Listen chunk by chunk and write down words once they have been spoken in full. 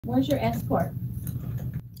Where's your escort?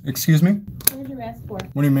 Excuse me? Where's your escort?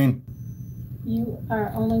 What do you mean? You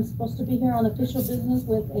are only supposed to be here on official business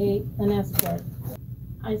with an escort.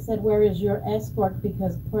 I said, where is your escort?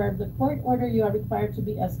 Because per the court order, you are required to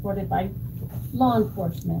be escorted by law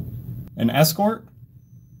enforcement. An escort?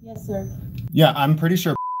 Yes, sir. Yeah, I'm pretty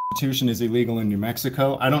sure prostitution is illegal in New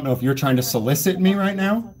Mexico. I don't know if you're trying to solicit me right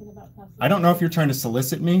now. I don't know if you're trying to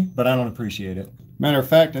solicit me, but I don't appreciate it. Matter of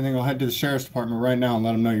fact, I think I'll head to the sheriff's department right now and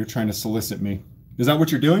let them know you're trying to solicit me. Is that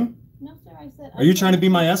what you're doing? No, sir, I said... Are you trying to be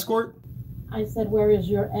my escort? I said, where is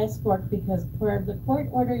your escort? Because per the court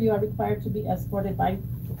order, you are required to be escorted by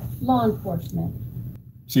law enforcement.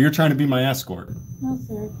 So you're trying to be my escort? No,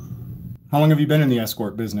 sir. How long have you been in the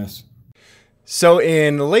escort business? So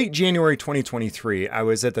in late January 2023, I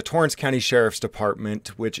was at the Torrance County Sheriff's Department,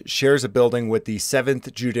 which shares a building with the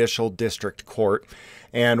 7th Judicial District Court.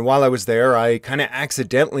 And while I was there, I kind of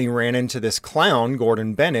accidentally ran into this clown,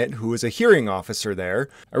 Gordon Bennett, who was a hearing officer there.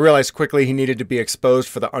 I realized quickly he needed to be exposed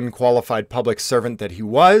for the unqualified public servant that he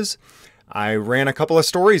was. I ran a couple of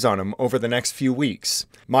stories on him over the next few weeks.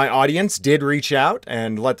 My audience did reach out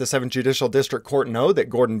and let the 7th Judicial District Court know that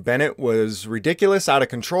Gordon Bennett was ridiculous, out of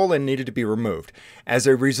control, and needed to be removed. As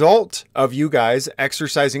a result of you guys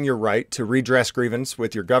exercising your right to redress grievance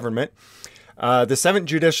with your government, the 7th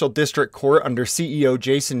Judicial District Court under CEO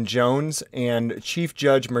Jason Jones and Chief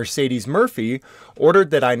Judge Mercedes Murphy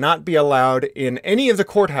ordered that I not be allowed in any of the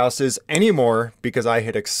courthouses anymore because I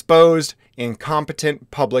had exposed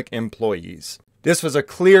incompetent public employees. This was a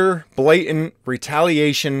clear, blatant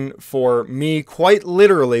retaliation for me quite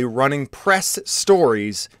literally running press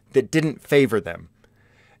stories that didn't favor them.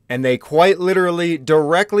 And they quite literally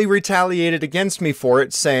directly retaliated against me for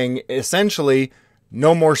it, saying essentially,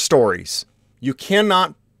 no more stories. You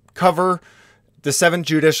cannot cover the 7th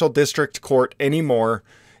Judicial District Court anymore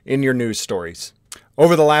in your news stories.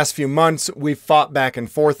 Over the last few months, we've fought back and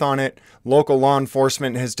forth on it. Local law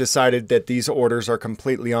enforcement has decided that these orders are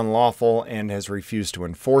completely unlawful and has refused to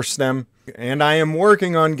enforce them. And I am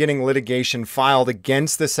working on getting litigation filed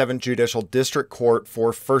against the 7th Judicial District Court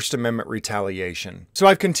for First Amendment retaliation. So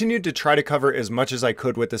I've continued to try to cover as much as I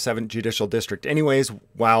could with the 7th Judicial District anyways,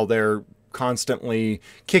 while they're constantly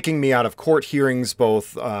kicking me out of court hearings,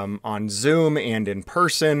 both on Zoom and in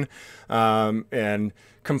person, and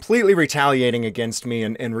completely retaliating against me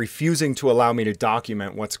and refusing to allow me to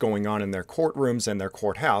document what's going on in their courtrooms and their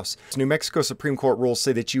courthouse. New Mexico Supreme Court rules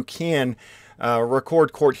say that you can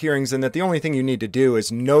record court hearings and that the only thing you need to do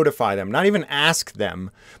is notify them, not even ask them,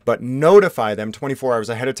 but notify them 24 hours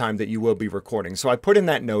ahead of time that you will be recording. So I put in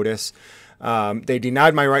that notice. They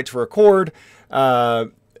denied my right to record,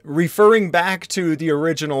 referring back to the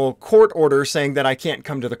original court order saying that I can't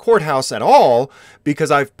come to the courthouse at all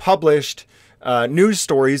because I've published news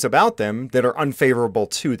stories about them that are unfavorable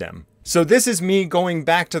to them. So this is me going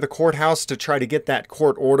back to the courthouse to try to get that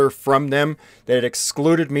court order from them that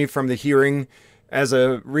excluded me from the hearing as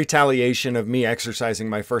a retaliation of me exercising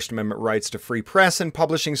my First Amendment rights to free press and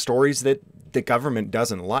publishing stories that the government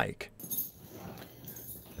doesn't like.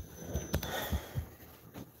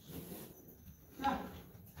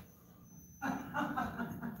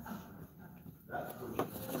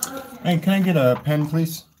 Hey, can I get a pen,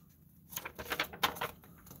 please?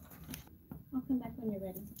 I'll come back when you're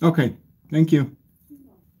ready. Okay, thank you.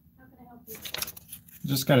 How can I help you?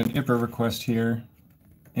 Just got an IPA request here,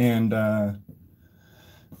 and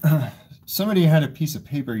somebody had a piece of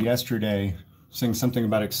paper yesterday saying something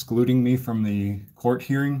about excluding me from the court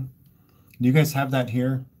hearing. Do you guys have that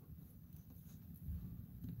here?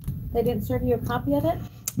 They didn't serve you a copy of it?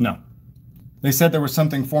 No. They said there was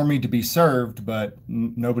something for me to be served, but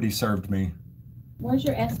nobody served me. Where's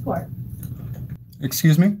your escort?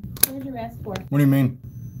 Excuse me? Where's your escort? What do you mean?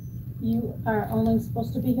 You are only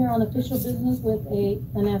supposed to be here on official business with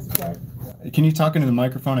an escort. Can you talk into the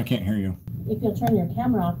microphone? I can't hear you. If you'll turn your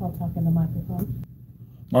camera off, I'll talk in the microphone.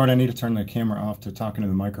 Why would I need to turn the camera off to talk into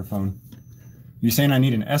the microphone? You saying I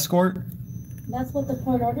need an escort? That's what the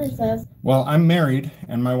court order says. Well, I'm married,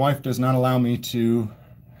 and my wife does not allow me to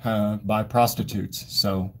buy prostitutes,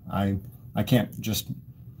 so I can't just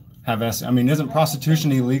have I mean, isn't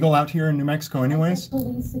prostitution illegal out here in New Mexico anyways?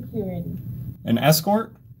 Police security. An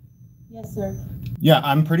escort? Yes, sir. Yeah,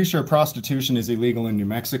 I'm pretty sure prostitution is illegal in New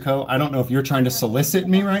Mexico. I don't know if you're trying to solicit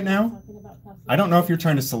me right now. I don't know if you're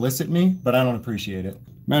trying to solicit me, but I don't appreciate it.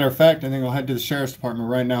 Matter of fact, I think I'll head to the sheriff's department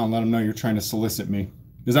right now and let them know you're trying to solicit me.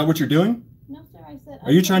 Is that what you're doing? No, sir, I said...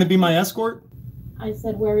 Are you trying to be my escort? I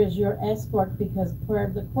said, where is your escort? Because per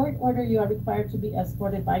the court order, you are required to be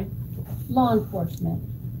escorted by law enforcement.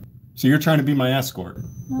 So you're trying to be my escort?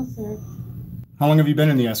 No, sir. How long have you been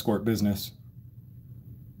in the escort business?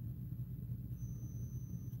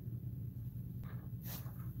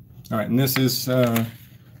 All right, and this is a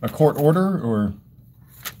court order, or?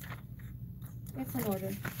 It's an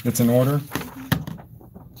order. It's an order?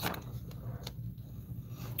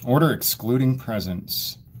 Order excluding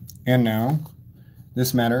presence. And now,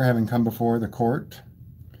 this matter having come before the court,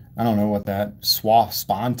 I don't know what that,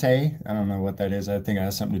 sponte, I don't know what that is. I think it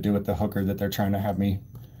has something to do with the hooker that they're trying to have me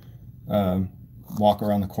walk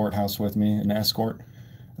around the courthouse with me, an escort.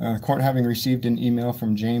 Court having received an email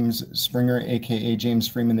from James Springer, aka James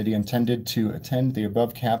Freeman, that he intended to attend the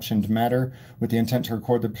above captioned matter with the intent to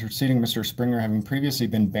record the proceeding. Mr. Springer, having previously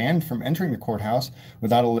been banned from entering the courthouse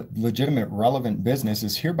without a legitimate relevant business,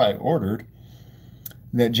 is hereby ordered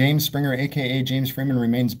that James Springer, aka James Freeman,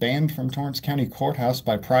 remains banned from Torrance County Courthouse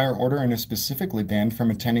by prior order and is specifically banned from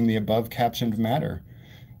attending the above captioned matter.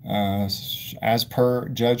 As per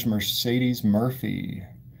Judge Mercedes Murphy.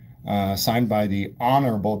 Signed by the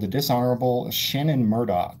dishonorable Shannon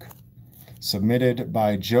Murdoch, submitted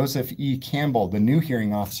by Joseph E. Campbell, the new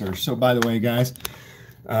hearing officer. So, by the way, guys,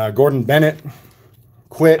 Gordon Bennett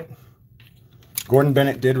quit. Gordon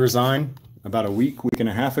Bennett did resign about a week and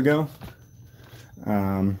a half ago.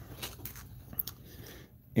 And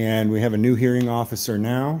we have a new hearing officer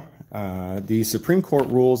now. The Supreme Court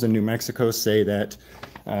rules in New Mexico say that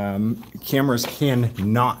cameras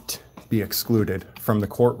cannot be excluded from the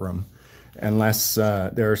courtroom unless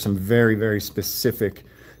there are some very, very specific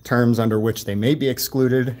terms under which they may be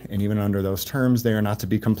excluded, and even under those terms they are not to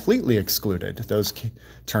be completely excluded. Those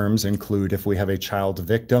terms include if we have a child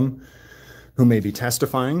victim who may be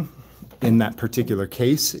testifying in that particular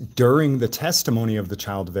case. During the testimony of the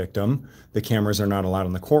child victim, the cameras are not allowed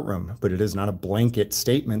in the courtroom, but it is not a blanket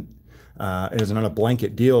statement. It is not a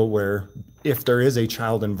blanket deal where if there is a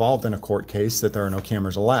child involved in a court case that there are no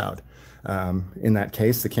cameras allowed. In that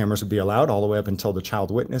case, the cameras would be allowed all the way up until the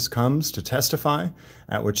child witness comes to testify,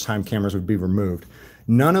 at which time cameras would be removed.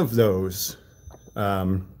 None of those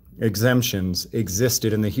exemptions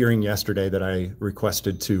existed in the hearing yesterday that I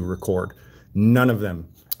requested to record. None of them.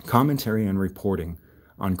 Commentary and reporting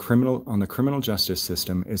on the criminal justice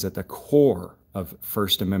system is at the core of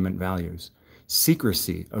First Amendment values.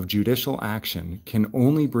 Secrecy of judicial action can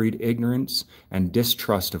only breed ignorance and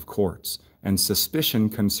distrust of courts, and suspicion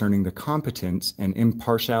concerning the competence and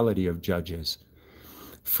impartiality of judges.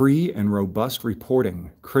 Free and robust reporting,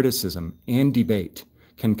 criticism, and debate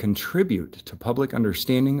can contribute to public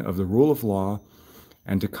understanding of the rule of law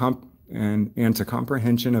and to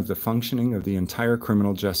comprehension of the functioning of the entire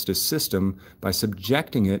criminal justice system by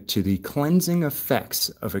subjecting it to the cleansing effects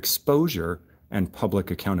of exposure and public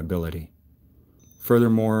accountability.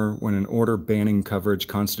 Furthermore, when an order banning coverage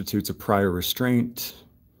constitutes a prior restraint,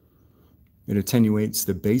 it attenuates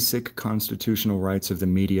the basic constitutional rights of the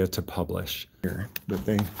media to publish. But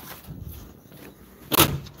they...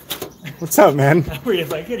 What's up, man? How are you?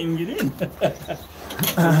 I can't even get in.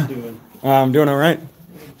 What are you doing? I'm doing all right.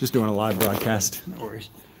 Just doing a live broadcast. No worries.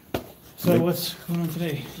 So what's going on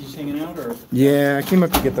today? You just hanging out, or? Yeah, I came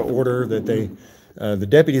up to get the order that they... the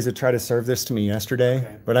deputies had tried to serve this to me yesterday,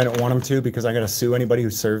 okay, but I don't want them to because I got to sue anybody who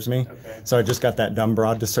serves me. Okay. So I just got that dumb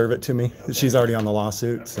broad to serve it to me. Okay. She's already on the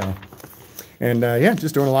lawsuit, okay. So... And yeah,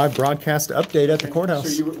 just doing a live broadcast update at the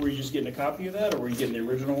courthouse. So were you just getting a copy of that, or were you getting the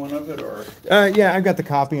original one of it, or? Yeah, I got the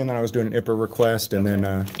copy, and then I was doing an IPRA request, and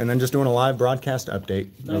then just doing a live broadcast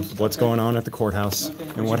update of what's going on at the courthouse. Okay.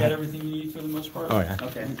 And what you got everything you need for the most part? Oh yeah.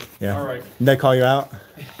 Okay. Yeah. All right. Did they call you out?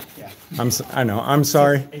 Yeah. I know. I'm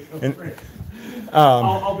sorry. And,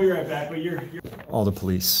 I'll be right back. But you're... All the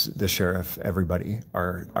police, the sheriff, everybody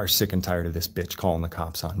are sick and tired of this bitch calling the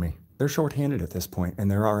cops on me. They're shorthanded at this point, and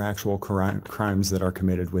there are actual crimes that are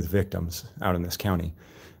committed with victims out in this county.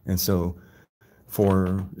 And so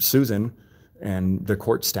for Susan and the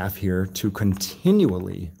court staff here to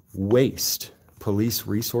continually waste police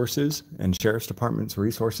resources and sheriff's department's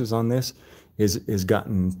resources on this is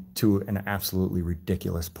gotten to an absolutely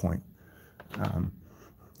ridiculous point.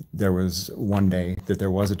 There was one day that there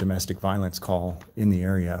was a domestic violence call in the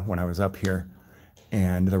area when I was up here,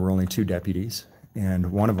 and there were only 2 deputies.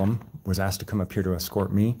 And one of them was asked to come up here to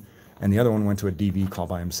escort me, and the other one went to a DV call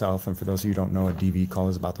by himself. And for those of you who don't know, a DV call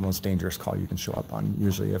is about the most dangerous call you can show up on.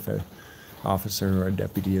 Usually if an officer or a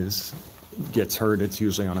deputy gets hurt, it's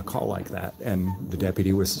usually on a call like that. And the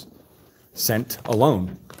deputy was sent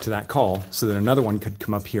alone to that call so that another one could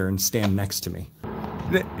come up here and stand next to me.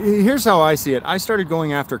 Here's how I see it. I started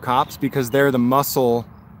going after cops because they're the muscle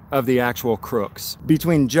of the actual crooks.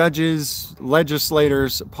 Between judges,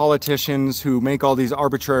 legislators, politicians who make all these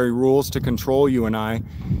arbitrary rules to control you and I,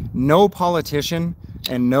 no politician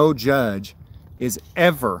and no judge is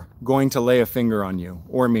ever going to lay a finger on you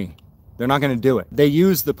or me. They're not going to do it. They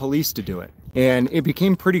use the police to do it. And it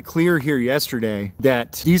became pretty clear here yesterday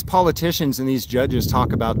that these politicians and these judges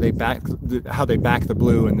talk about how they back the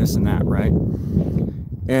blue and this and that, right?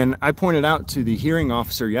 And I pointed out to the hearing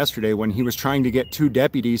officer yesterday when he was trying to get 2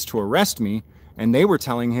 deputies to arrest me, and they were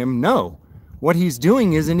telling him, no, what he's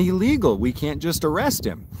doing isn't illegal. We can't just arrest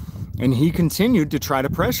him. And he continued to try to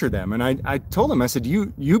pressure them. And I told him, I said,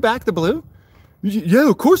 you back the blue? Yeah,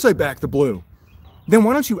 of course I back the blue. Then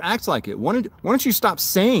why don't you act like it? Why don't you stop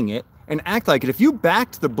saying it and act like it? If you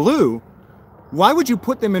backed the blue, why would you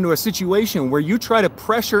put them into a situation where you try to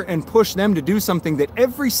pressure and push them to do something that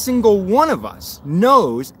every single one of us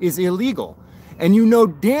knows is illegal? And you know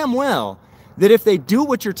damn well that if they do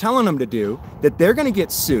what you're telling them to do, that they're going to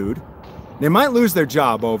get sued. They might lose their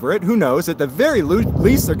job over it. Who knows? At the very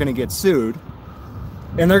least, they're going to get sued.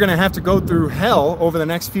 And they're going to have to go through hell over the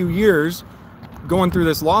next few years going through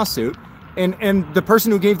this lawsuit. And the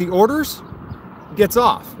person who gave the orders gets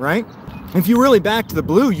off, right? If you really backed the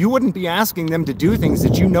blue, you wouldn't be asking them to do things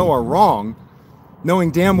that you know are wrong, knowing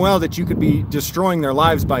damn well that you could be destroying their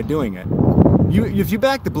lives by doing it. If you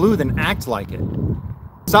back the blue, then act like it.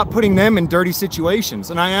 Stop putting them in dirty situations.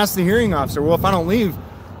 And I asked the hearing officer, well, if I don't leave,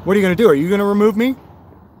 what are you going to do? Are you going to remove me?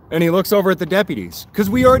 And he looks over at the deputies, because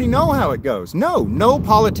we already know how it goes. No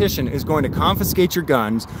politician is going to confiscate your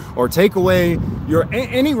guns or take away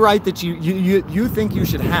any right that you think you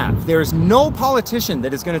should have. There is no politician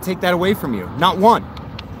that is going to take that away from you. Not one.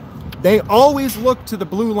 They always look to the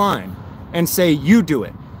blue line and say, you do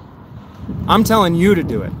it. I'm telling you to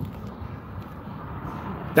do it.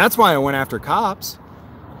 That's why I went after cops.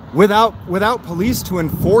 Without police to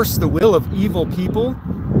enforce the will of evil people,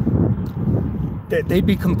 they'd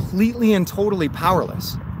be completely and totally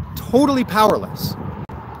powerless. Totally powerless.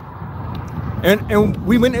 And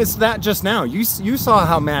we witnessed that just now. You saw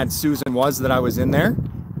how mad Susan was that I was in there.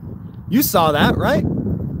 You saw that, right?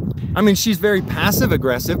 I mean, she's very passive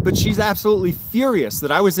aggressive, but she's absolutely furious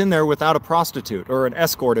that I was in there without a prostitute, or an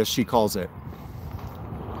escort as she calls it.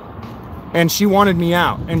 And she wanted me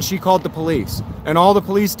out, and she called the police. And all the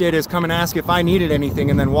police did is come and ask if I needed anything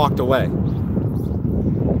and then walked away.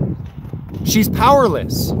 She's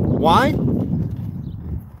powerless. Why?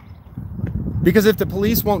 Because if the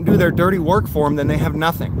police won't do their dirty work for them, then they have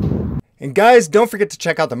nothing. And guys, don't forget to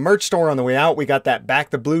check out the merch store on the way out. We got that Back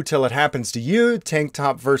the Blue Till It Happens to You, tank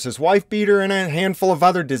top versus wife beater, and a handful of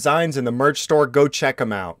other designs in the merch store. Go check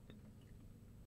them out.